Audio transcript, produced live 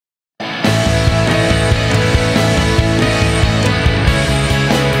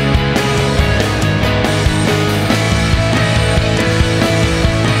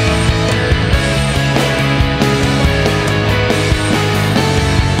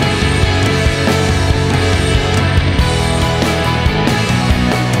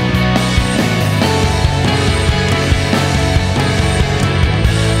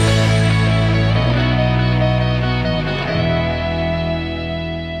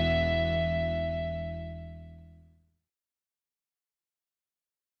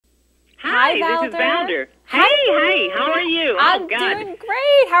Hi, Valder. This is Valder. Hi. Hey, how are you? I'm doing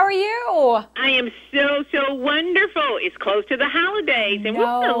great. How are you? I am so wonderful. It's close to the holidays, and we're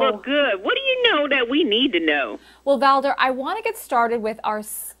going to look good. What do you know that we need to know? Well, Valder, I want to get started with our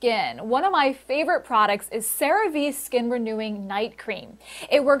skin. One of my favorite products is CeraVe Skin Renewing Night Cream.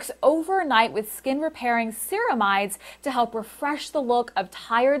 It works overnight with skin repairing ceramides to help refresh the look of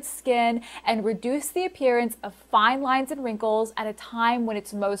tired skin and reduce the appearance of fine lines and wrinkles at a time when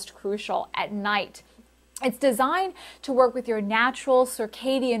it's most crucial, at night. It's designed to work with your natural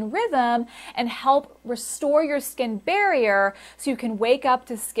circadian rhythm and help restore your skin barrier so you can wake up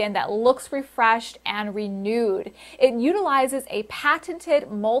to skin that looks refreshed and renewed. It utilizes a patented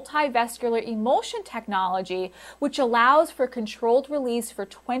multivascular emulsion technology, which allows for controlled release for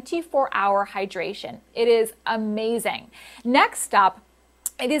 24-hour hydration. It is amazing. Next up,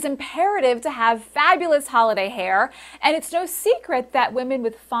 it is imperative to have fabulous holiday hair, and it's no secret that women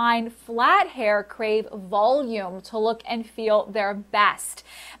with fine, flat hair crave volume to look and feel their best.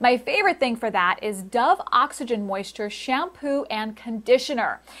 My favorite thing for that is Dove Oxygen Moisture Shampoo and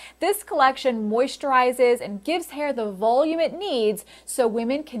Conditioner. This collection moisturizes and gives hair the volume it needs so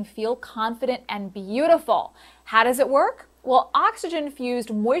women can feel confident and beautiful. How does it work? Well, oxygen-fused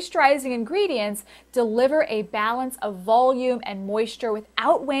moisturizing ingredients deliver a balance of volume and moisture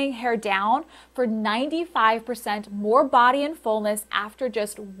without weighing hair down for 95% more body and fullness after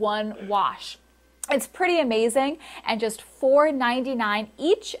just one wash. It's pretty amazing, and just $4.99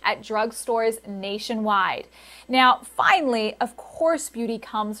 each at drugstores nationwide. Now, finally, of course, beauty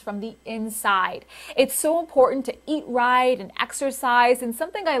comes from the inside. It's so important to eat right and exercise, and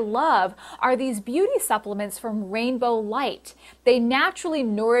something I love are these beauty supplements from Rainbow Light. They naturally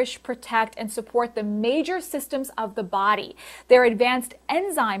nourish, protect, and support the major systems of the body. Their advanced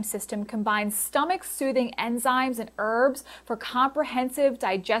enzyme system combines stomach-soothing enzymes and herbs for comprehensive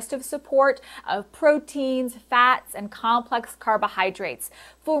digestive support of proteins, fats, and complex carbohydrates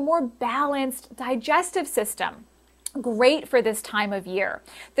for a more balanced digestive system. Great for this time of year.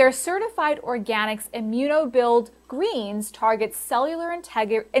 Their certified organics immunobuild greens target cellular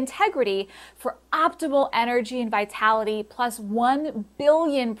integrity for optimal energy and vitality, plus 1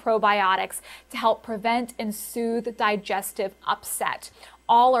 billion probiotics to help prevent and soothe digestive upset.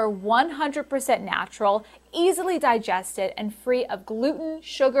 All are 100% natural, easily digested, and free of gluten,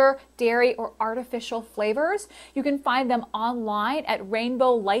 sugar, dairy, or artificial flavors. You can find them online at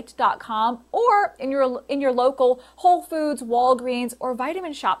rainbowlight.com or in your local Whole Foods, Walgreens, or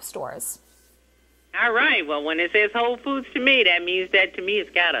Vitamin Shop stores. All right. Well, when it says Whole Foods to me, that means that to me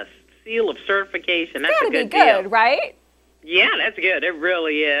it's got a seal of certification. That's a good deal. Gotta be good, right? Yeah, that's good. It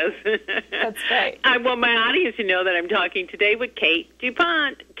really is. That's great. I want my audience to know that I'm talking today with Kate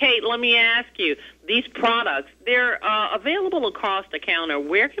DuPonte. Kate, let me ask you, these products, they're available across the counter.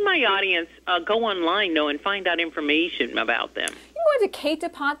 Where can my audience go online, though, and find out information about them? You can go to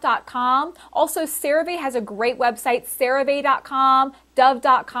KateDuPonte.com. Also, CeraVe has a great website, CeraVe.com,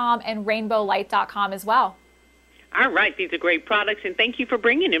 Dove.com, and RainbowLight.com as well. All right, these are great products, and thank you for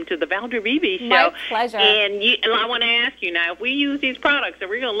bringing them to the Valder Beebe Show. My pleasure. And I want to ask you now, if we use these products, are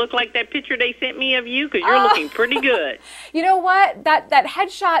we going to look like that picture they sent me of you? Because you're looking pretty good. You know what? That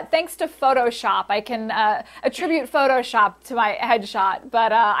headshot, thanks to Photoshop, I can attribute Photoshop to my headshot.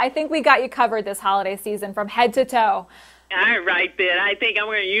 But I think we got you covered this holiday season from head to toe. All right, then. I think I'm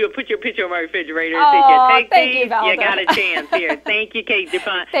going to put your picture on my refrigerator. Oh, thank you, Valder. You got a chance here. Thank you, Kate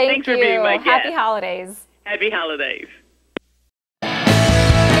DuPonte. Thanks for being my guest. Happy holidays. Happy holidays.